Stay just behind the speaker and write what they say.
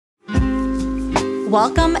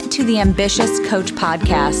Welcome to the Ambitious Coach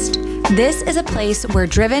Podcast. This is a place where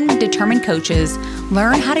driven, determined coaches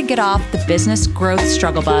learn how to get off the business growth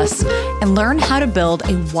struggle bus and learn how to build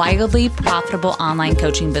a wildly profitable online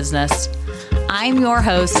coaching business. I'm your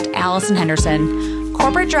host, Allison Henderson,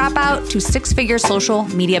 corporate dropout to six-figure social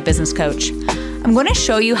media business coach. I'm going to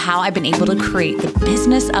show you how I've been able to create the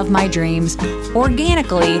business of my dreams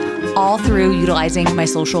organically, all through utilizing my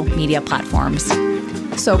social media platforms.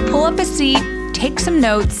 So pull up a seat, take some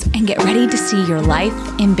notes, and get ready to see your life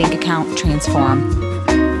and bank account transform.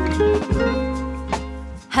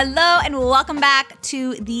 Hello, and welcome back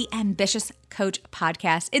to the Ambitious Coach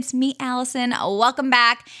Podcast. It's me, Allison. Welcome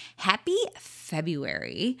back. Happy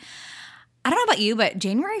February. I don't know about you, but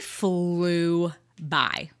January flew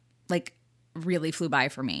by. Really flew by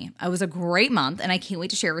for me. It was a great month, and I can't wait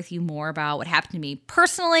to share with you more about what happened to me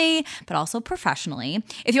personally, but also professionally.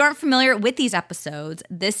 If you aren't familiar with these episodes,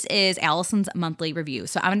 this is Allison's monthly review.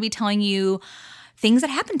 So I'm going to be telling you things that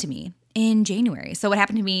happened to me in January. So what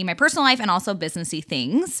happened to me in my personal life and also businessy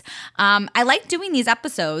things. I like doing these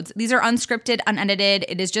episodes. These are unscripted, unedited.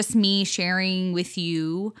 It is just me sharing with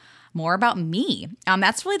you more about me.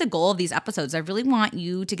 That's really the goal of these episodes. I really want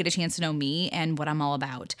you to get a chance to know me and what I'm all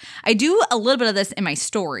about. I do a little bit of this in my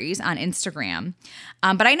stories on Instagram,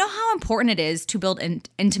 but I know how important it is to build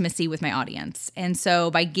intimacy with my audience. And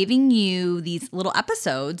so by giving you these little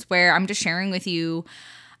episodes where I'm just sharing with you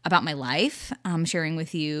about my life, sharing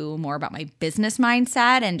with you more about my business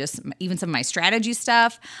mindset and just even some of my strategy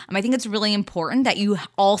stuff. I think it's really important that you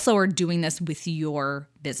also are doing this with your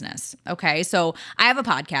business. Okay. So I have a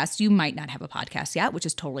podcast. You might not have a podcast yet, which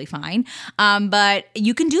is totally fine. But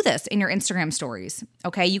you can do this in your Instagram stories.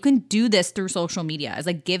 Okay. You can do this through social media. It's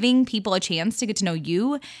like giving people a chance to get to know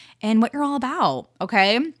you and what you're all about.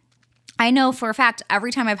 Okay. I know for a fact,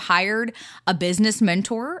 every time I've hired a business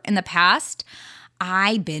mentor in the past,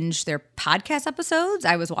 I binged their podcast episodes.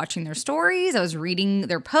 I was watching their stories. I was reading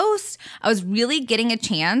their posts. I was really getting a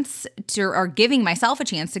chance to, or giving myself a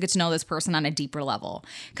chance to get to know this person on a deeper level.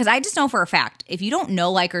 Because I just know for a fact, if you don't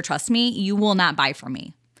know, like, or trust me, you will not buy from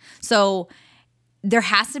me. So there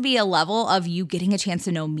has to be a level of you getting a chance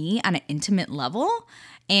to know me on an intimate level.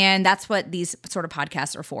 And that's what these sort of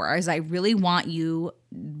podcasts are for, is I really want you,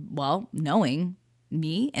 knowing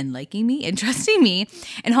me and liking me and trusting me.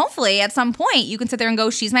 And hopefully at some point you can sit there and go,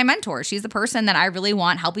 she's my mentor. She's the person that I really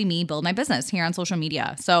want helping me build my business here on social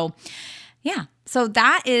media. So yeah. So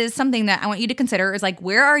that is something that I want you to consider, is like,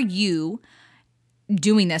 where are you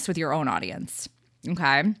doing this with your own audience?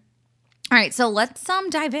 Okay. All right. So let's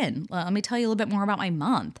dive in. Let me tell you a little bit more about my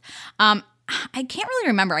month. I can't really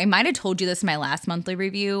remember. I might have told you this in my last monthly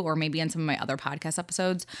review or maybe in some of my other podcast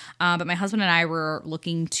episodes. But my husband and I were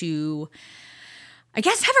looking to, I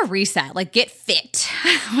guess, have a reset, like get fit,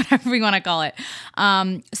 whatever you want to call it.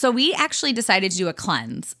 So we actually decided to do a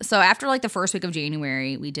cleanse. So after like the first week of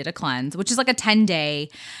January, we did a cleanse, which is like a 10-day,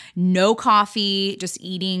 no coffee, just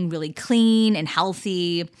eating really clean and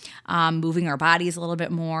healthy, moving our bodies a little bit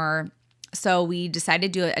more. So we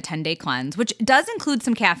decided to do a 10-day cleanse, which does include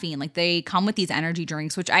some caffeine. Like they come with these energy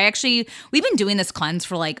drinks, which we've been doing this cleanse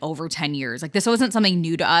for like over 10 years. Like this wasn't something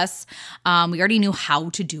new to us. We already knew how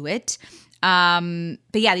to do it. But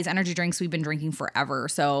yeah, these energy drinks we've been drinking forever.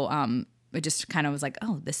 So, it just kind of was like,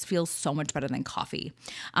 oh, this feels so much better than coffee.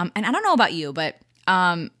 And I don't know about you, but,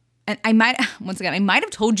 and I might have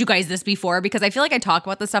told you guys this before because I feel like I talk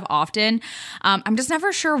about this stuff often. I'm just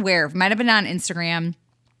never sure where. It might have been on Instagram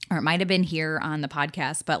or it might have been here on the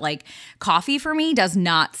podcast, but like coffee for me does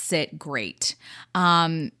not sit great.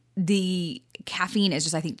 The caffeine is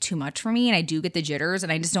just, I think, too much for me, and I do get the jitters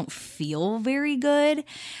and I just don't feel very good.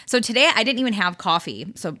 So today I didn't even have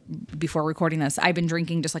coffee. So before recording this, I've been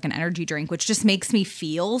drinking just like an energy drink, which just makes me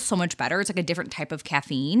feel so much better. It's like a different type of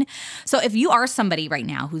caffeine. So if you are somebody right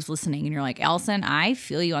now who's listening and you're like, Allison, I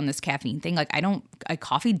feel you on this caffeine thing. Like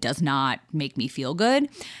coffee does not make me feel good.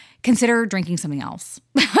 Consider drinking something else.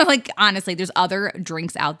 Like, honestly, there's other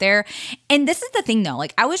drinks out there. And this is the thing though,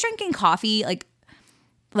 like I was drinking coffee,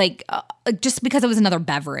 just because it was another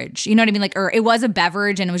beverage, you know what I mean? Like, or it was a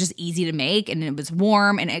beverage and it was just easy to make and it was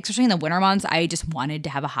warm. And especially in the winter months, I just wanted to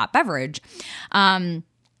have a hot beverage.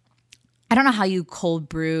 I don't know how you cold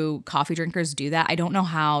brew coffee drinkers do that. I don't know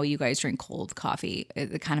how you guys drink cold coffee.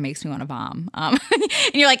 It kind of makes me want to vom. And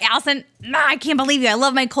you're like, Allison, I can't believe you. I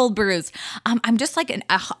love my cold brews. I'm just like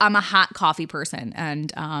I'm a hot coffee person.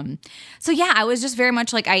 And so yeah, I was just very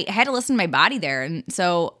much like, I had to listen to my body there. And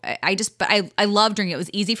so I love drinking it. It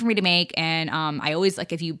was easy for me to make. And I always,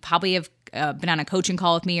 like, if you probably have been on a coaching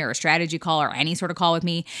call with me or a strategy call or any sort of call with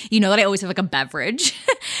me, you know that I always have like a beverage.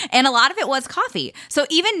 And a lot of it was coffee. So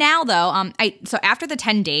even now though, so after the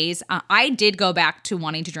 10 days, I did go back to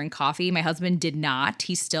wanting to drink coffee. My husband did not.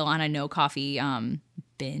 He's still on a no coffee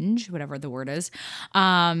binge, whatever the word is,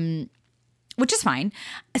 which is fine.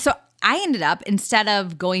 So I ended up, instead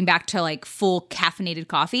of going back to like full caffeinated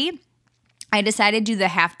coffee, I decided to do the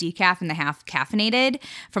half decaf and the half caffeinated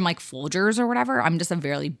from like Folgers or whatever. I'm just a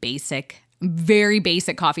very basic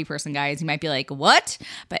coffee person, guys. You might be like, what?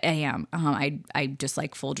 But I am. I just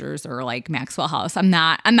like Folgers or like Maxwell House. I'm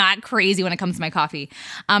not crazy when it comes to my coffee.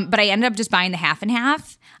 But I ended up just buying the half and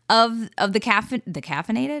half of the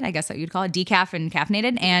caffeinated, I guess what you'd call it, decaf and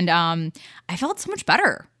caffeinated. And I felt so much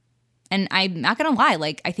better. And I'm not going to lie,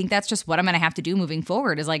 like, I think that's just what I'm going to have to do moving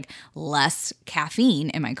forward is like less caffeine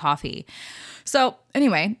in my coffee. So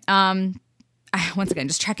anyway, once again,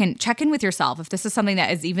 just check in with yourself. If this is something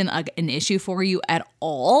that is even an issue for you at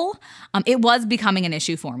all, it was becoming an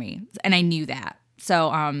issue for me. And I knew that.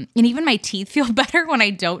 So, and even my teeth feel better when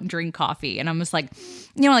I don't drink coffee. And I'm just like,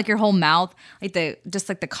 you know, like your whole mouth, like the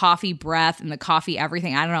coffee breath and the coffee,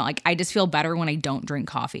 everything. I don't know. Like I just feel better when I don't drink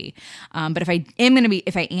coffee. But if I am going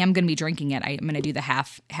to be drinking it, I'm going to do the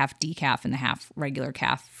half decaf and the half regular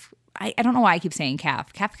calf. I don't know why I keep saying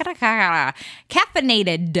caffeinated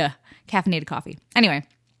coffee. Anyway,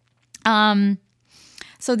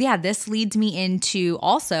 so yeah, this leads me into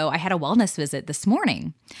also, I had a wellness visit this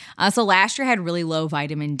morning. So last year I had really low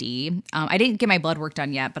vitamin D. I didn't get my blood work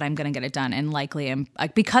done yet, but I'm going to get it done. And likely I'm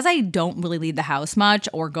because I don't really leave the house much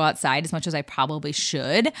or go outside as much as I probably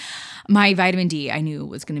should, my vitamin D I knew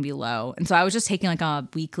was going to be low. And so I was just taking like a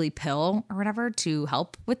weekly pill or whatever to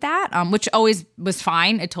help with that, which always was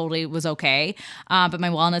fine. It totally was okay. But my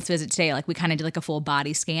wellness visit today, like we kind of did like a full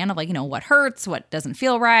body scan of like, you know, what hurts, what doesn't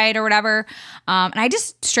feel right or whatever. And I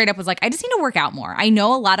just straight up was like, I just need to work out more. I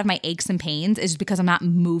know a lot of my aches and pains is because I'm not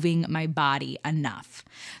moving my body enough.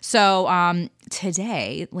 So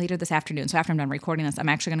today, later this afternoon, so after I'm done recording this, I'm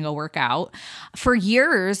actually going to go work out. For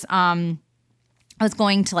years, I was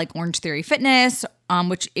going to like Orange Theory Fitness,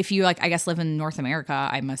 which if you like, I guess live in North America,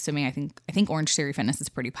 I'm assuming, I think Orange Theory Fitness is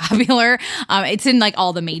pretty popular. It's in like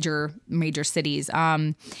all the major cities.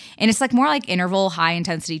 And it's like more like interval high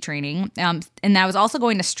intensity training. And I was also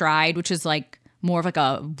going to Stride, which is like more of like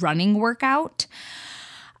a running workout.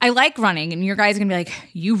 I like running, and your guys are going to be like,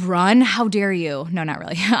 you run? How dare you? No, not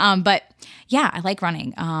really. But yeah, I like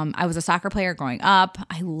running. I was a soccer player growing up.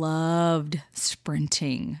 I loved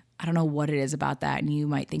sprinting. I don't know what it is about that, and you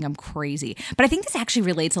might think I'm crazy. But I think this actually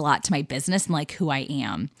relates a lot to my business and like who I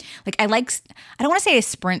am. Like I don't want to say I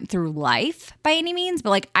sprint through life by any means, but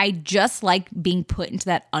like I just like being put into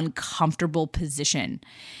that uncomfortable position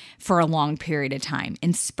for a long period of time.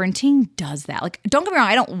 And sprinting does that. Like, don't get me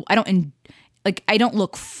wrong, I don't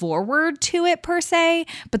look forward to it per se,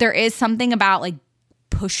 but there is something about like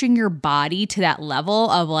pushing your body to that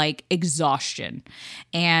level of like exhaustion.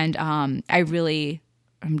 And I'm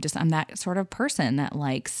that sort of person that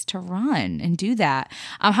likes to run and do that.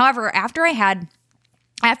 However, after I had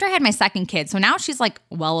my second kid, so now she's like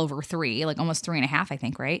well over 3, like almost 3.5, I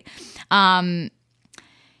think, right?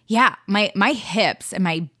 Yeah, my hips and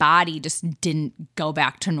my body just didn't go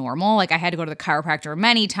back to normal. Like I had to go to the chiropractor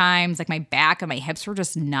many times. Like my back and my hips were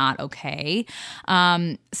just not okay.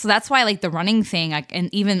 So that's why like the running thing,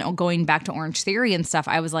 and even going back to Orange Theory and stuff,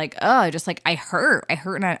 I was like, oh, just like I hurt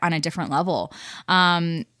on a different level.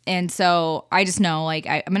 And so I just know like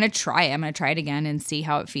I'm going to try it. I'm going to try it again and see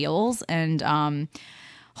how it feels. And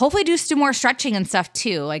hopefully do more stretching and stuff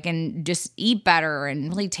too, like, and just eat better and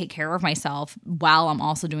really take care of myself while I'm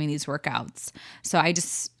also doing these workouts. So I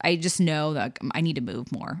just know that I need to move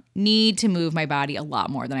more, need to move my body a lot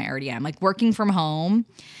more than I already am. Like working from home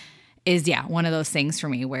is, one of those things for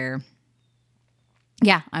me where,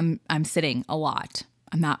 I'm sitting a lot.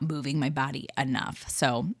 I'm not moving my body enough.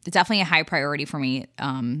 So it's definitely a high priority for me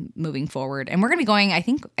moving forward. And we're going to be going, I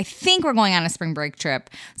think we're going on a spring break trip.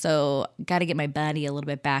 So got to get my body a little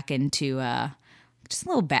bit back into, just a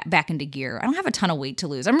little back into gear. I don't have a ton of weight to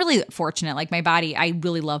lose. I'm really fortunate. Like my body, I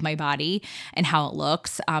really love my body and how it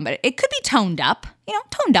looks. But it could be toned up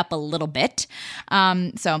a little bit.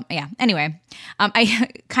 So yeah, anyway, I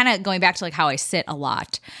kind of going back to like how I sit a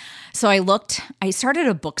lot. So I started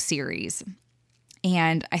a book series.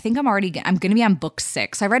 And I think I'm going to be on book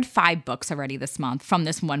 6. I read 5 books already this month from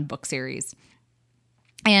this one book series.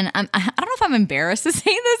 And I don't know if I'm embarrassed to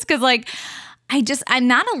say this because like, I'm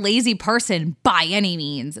not a lazy person by any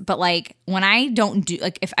means, but like when I don't do,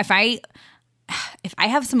 like if I if I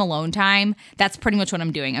have some alone time, that's pretty much what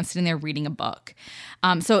I'm doing. I'm sitting there reading a book.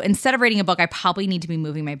 So instead of reading a book, I probably need to be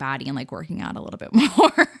moving my body and like working out a little bit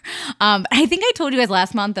more. I think I told you guys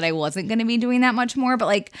last month that I wasn't going to be doing that much more, but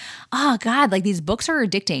like, oh God, like these books are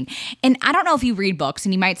addicting. And I don't know if you read books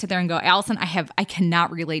and you might sit there and go, Allison, I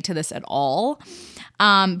cannot relate to this at all.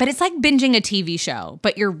 But it's like binging a TV show,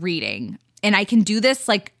 but you're reading. And I can do this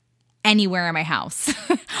like anywhere in my house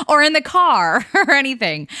or in the car or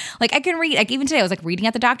anything. Like I can read, like even today I was like reading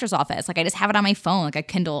at the doctor's office. Like I just have it on my phone, like a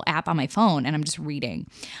Kindle app on my phone, and I'm just reading.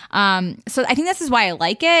 So I think this is why I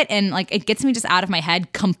like it. And like it gets me just out of my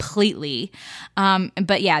head completely.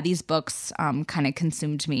 But yeah, these books kind of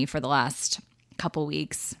consumed me for the last couple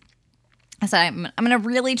weeks. I said, I'm going to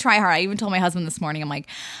really try hard. I even told my husband this morning, I'm like,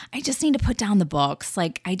 I just need to put down the books.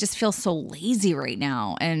 Like I just feel so lazy right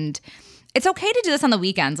now. And it's okay to do this on the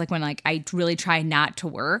weekends, like when like I really try not to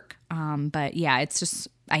work. But yeah, it's just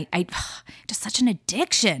just such an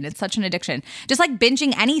addiction. It's such an addiction. Just like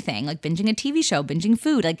binging anything, like binging a TV show, binging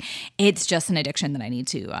food. Like it's just an addiction that I need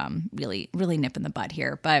to really, really nip in the bud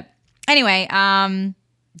here. But anyway,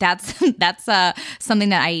 that's something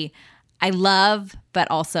that I love, but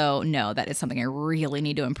also know that it's something I really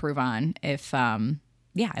need to improve on if I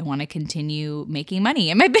want to continue making money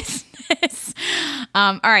in my business.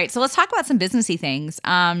 All right, so let's talk about some businessy things.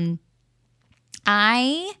 A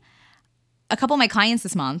couple of my clients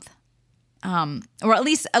this month, or at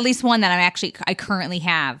least one that I currently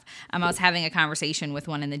have. I was having a conversation with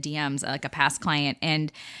one in the DMs, like a past client,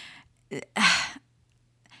 and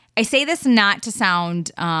I say this not to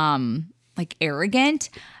sound like arrogant,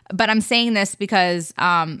 but I'm saying this because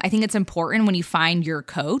I think it's important when you find your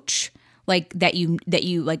coach, like that you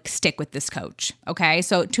like stick with this coach. Okay.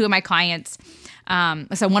 So two of my clients,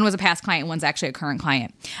 so one was a past client, one's actually a current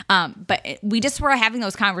client. But we just were having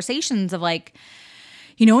those conversations of like,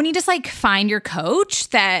 you know, when you just like find your coach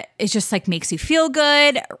that is just like makes you feel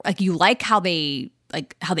good, like you like how they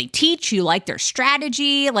teach, you like their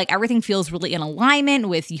strategy, like everything feels really in alignment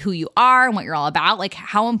with who you are and what you're all about, like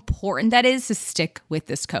how important that is to stick with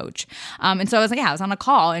this coach. And so I was like, I was on a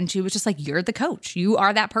call and she was just like, you're the coach. You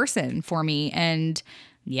are that person for me. And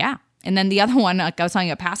yeah. And then the other one, like I was telling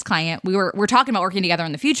you, a past client, we're talking about working together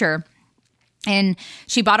in the future. And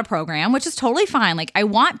she bought a program, which is totally fine. Like I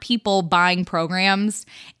want people buying programs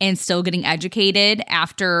and still getting educated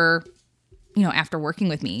after working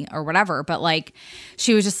with me or whatever. But like,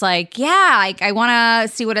 she was just like, yeah, like I want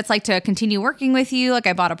to see what it's like to continue working with you. Like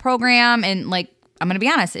I bought a program and like, I'm going to be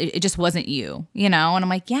honest, it just wasn't you, you know? And I'm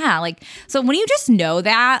like, yeah, like, so when you just know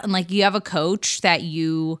that and like you have a coach that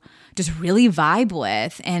you just really vibe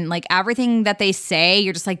with and like everything that they say,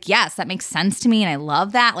 you're just like, yes, that makes sense to me. And I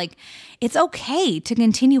love that. Like, it's okay to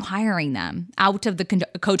continue hiring them out of the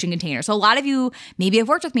coaching container. So a lot of you maybe have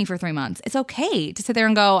worked with me for 3 months. It's okay to sit there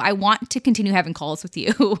and go, I want to continue having calls with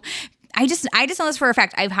you. I just know this for a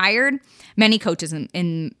fact. I've hired many coaches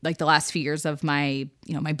in like the last few years of my,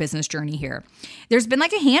 my business journey here. There's been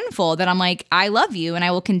like a handful that I'm like, I love you and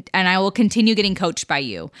I will continue getting coached by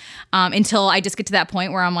you until I just get to that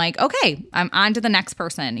point where I'm like, okay, I'm on to the next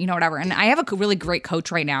person, whatever. And I have a really great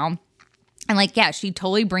coach right now. And like, yeah, she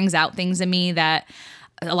totally brings out things in me that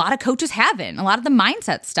a lot of coaches haven't, a lot of the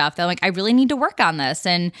mindset stuff that like, I really need to work on this.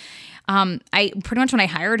 And I pretty much when I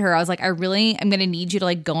hired her, I was like, I'm going to need you to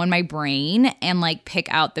like go in my brain and like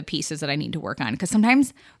pick out the pieces that I need to work on. Cause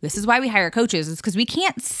sometimes this is why we hire coaches, is because we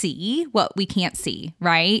can't see what we can't see.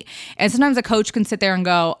 Right. And sometimes a coach can sit there and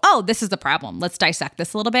go, oh, this is the problem. Let's dissect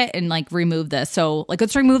this a little bit and like remove this. So like,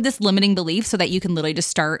 let's remove this limiting belief so that you can literally just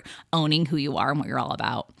start owning who you are and what you're all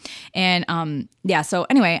about. And, yeah. So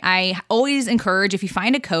anyway, I always encourage, if you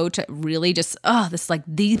find a coach that really just, this is like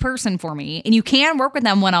the person for me, and you can work with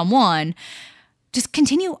them one-on-one, just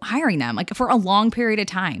continue hiring them like for a long period of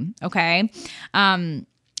time. Okay.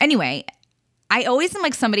 Anyway, I always am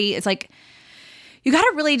like somebody, it's like, you got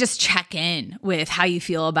to really just check in with how you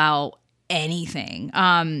feel about anything.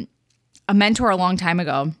 A mentor a long time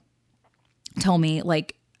ago told me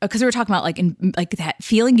like, because we were talking about like that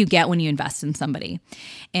feeling you get when you invest in somebody.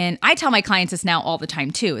 And I tell my clients this now all the time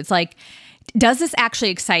too. It's like, does this actually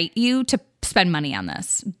excite you to spend money on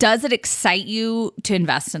this? Does it excite you to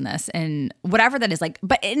invest in this? And whatever that is like,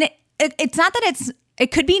 but it's not that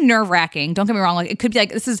it could be nerve wracking. Don't get me wrong. Like it could be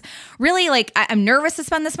like, this is really like, I'm nervous to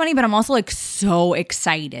spend this money, but I'm also like so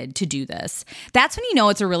excited to do this. That's when you know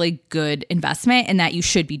it's a really good investment and that you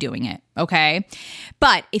should be doing it. Okay.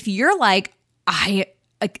 But if you're like,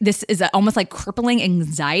 this is almost like crippling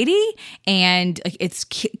anxiety and like it's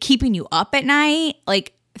keeping you up at night,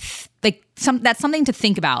 that's something to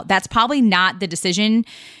think about. That's probably not the decision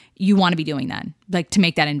you want to be doing then, like to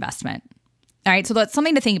make that investment. All right, so that's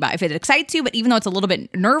something to think about. If it excites you, but even though it's a little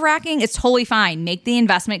bit nerve-wracking, it's totally fine. Make the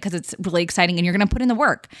investment because it's really exciting and you're going to put in the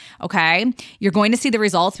work, okay? You're going to see the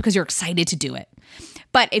results because you're excited to do it.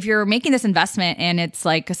 But if you're making this investment and it's,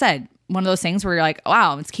 like I said, one of those things where you're like,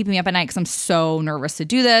 wow, it's keeping me up at night because I'm so nervous to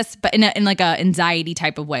do this, but in like a anxiety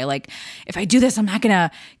type of way. Like, if I do this, I'm not going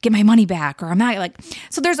to get my money back, or I'm not like,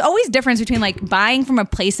 so there's always difference between like buying from a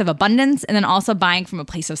place of abundance and then also buying from a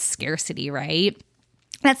place of scarcity, right?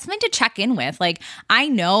 That's something to check in with. Like, I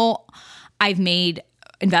know I've made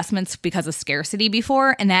investments because of scarcity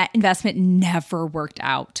before, and that investment never worked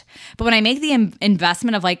out. But when I make the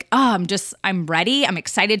investment of like, oh, I'm ready, I'm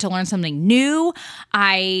excited to learn something new,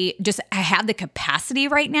 I have the capacity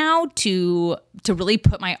right now to really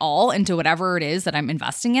put my all into whatever it is that I'm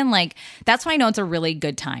investing in. Like, that's when I know it's a really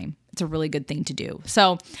good time. It's a really good thing to do.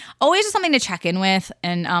 So always just something to check in with.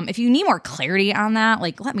 And if you need more clarity on that,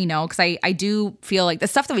 like, let me know. Because I do feel like the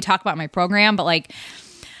stuff that we talk about in my program, but like,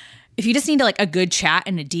 if you just need like a good chat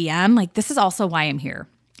and a DM, like, this is also why I'm here.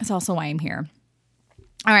 It's also why I'm here.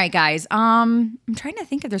 All right, guys. I'm trying to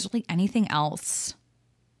think if there's really anything else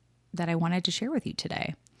that I wanted to share with you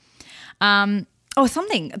today.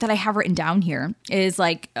 Something that I have written down here is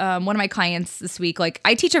like one of my clients this week, like,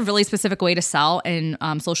 I teach a really specific way to sell in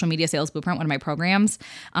Social Media Sales Blueprint, one of my programs.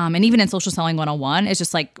 And even in Social Selling 101, it's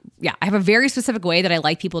just like, yeah, I have a very specific way that I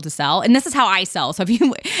like people to sell. And this is how I sell. So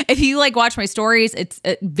if you like watch my stories, it's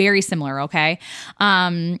very similar. Okay.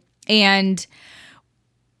 And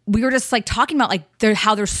we were just like talking about like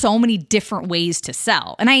how there's so many different ways to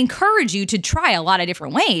sell. And I encourage you to try a lot of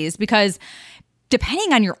different ways, because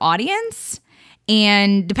depending on your audience,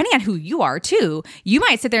 and depending on who you are too, you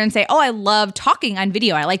might sit there and say, oh, I love talking on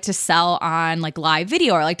video. I like to sell on like live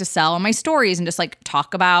video, or I like to sell on my stories and just like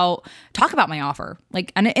talk about my offer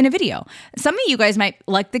like in a video. Some of you guys might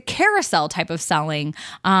like the carousel type of selling.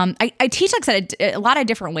 I teach, like I said, a lot of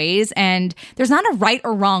different ways, and there's not a right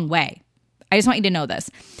or wrong way. I just want you to know this.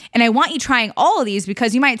 And I want you trying all of these,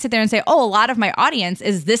 because you might sit there and say, oh, a lot of my audience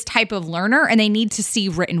is this type of learner and they need to see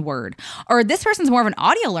written word. Or this person's more of an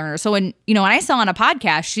audio learner. So when I sell on a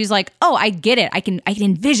podcast, she's like, oh, I get it. I can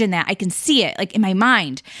envision that. I can see it like in my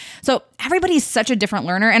mind. So everybody's such a different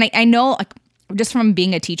learner. And I know, like, just from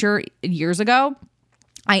being a teacher years ago,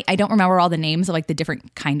 I don't remember all the names of like the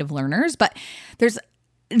different kind of learners, but there's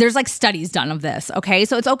like studies done of this, okay?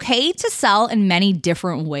 So it's okay to sell in many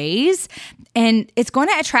different ways, and it's going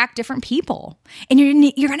to attract different people. And you're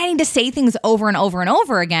going to need to say things over and over and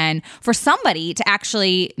over again for somebody to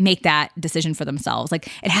actually make that decision for themselves. Like,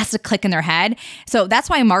 it has to click in their head. So that's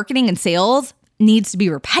why marketing and sales needs to be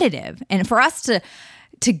repetitive. And for us to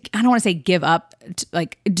I don't want to say give up,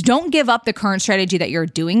 like, don't give up the current strategy that you're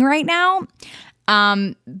doing right now.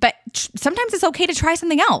 But sometimes it's okay to try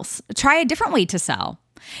something else. Try a different way to sell.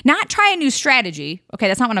 Not try a new strategy. Okay,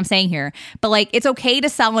 that's not what I'm saying here. But like, it's okay to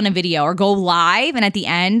sell in a video or go live and at the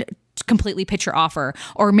end completely pitch your offer,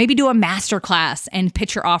 or maybe do a masterclass and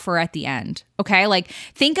pitch your offer at the end. Okay, like,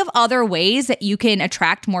 think of other ways that you can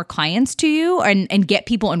attract more clients to you and get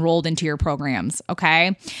people enrolled into your programs.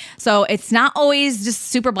 Okay, so it's not always just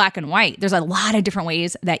super black and white. There's a lot of different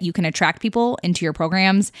ways that you can attract people into your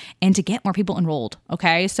programs and to get more people enrolled.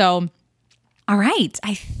 Okay, so all right,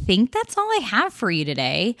 I think that's all I have for you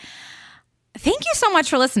today. Thank you so much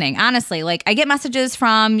for listening. Honestly, like, I get messages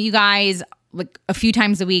from you guys like a few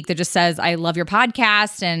times a week that just says, I love your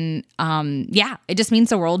podcast. And yeah, it just means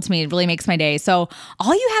the world to me. It really makes my day. So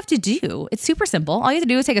all you have to do, it's super simple. All you have to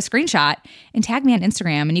do is take a screenshot and tag me on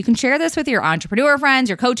Instagram. And you can share this with your entrepreneur friends,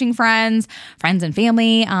 your coaching friends and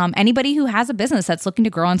family, anybody who has a business that's looking to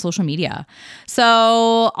grow on social media.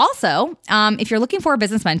 So also, if you're looking for a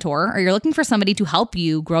business mentor, or you're looking for somebody to help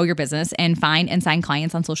you grow your business and find and sign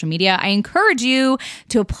clients on social media, I encourage you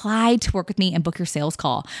to apply to work with me and book your sales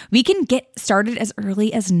call. We can get started as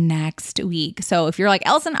early as next week. So if you're like,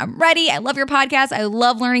 Allison, I'm ready, I love your podcast, I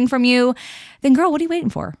love learning from you, then girl, what are you waiting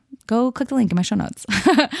for? Go click the link in my show notes.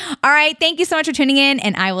 All right, thank you so much for tuning in,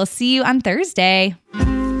 and I will see you on Thursday.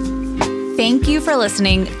 Thank you for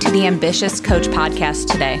listening to the Ambitious Coach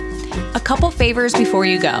podcast today. A couple favors before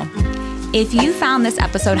you go. If you found this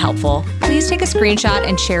episode helpful, please take a screenshot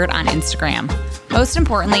and share it on Instagram. Most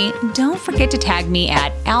importantly, don't forget to tag me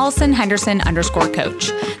at Allison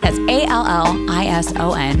Henderson_coach. That's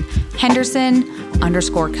ALLISON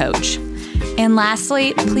Henderson_coach. And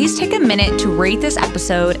lastly, please take a minute to rate this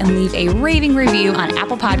episode and leave a raving review on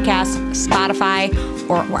Apple Podcasts, Spotify,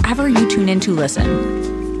 or wherever you tune in to listen.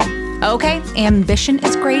 Okay, ambition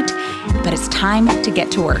is great, but it's time to get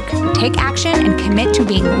to work. Take action and commit to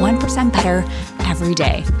being 1% better every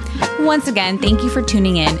day. Once again, thank you for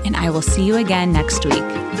tuning in, and I will see you again next week.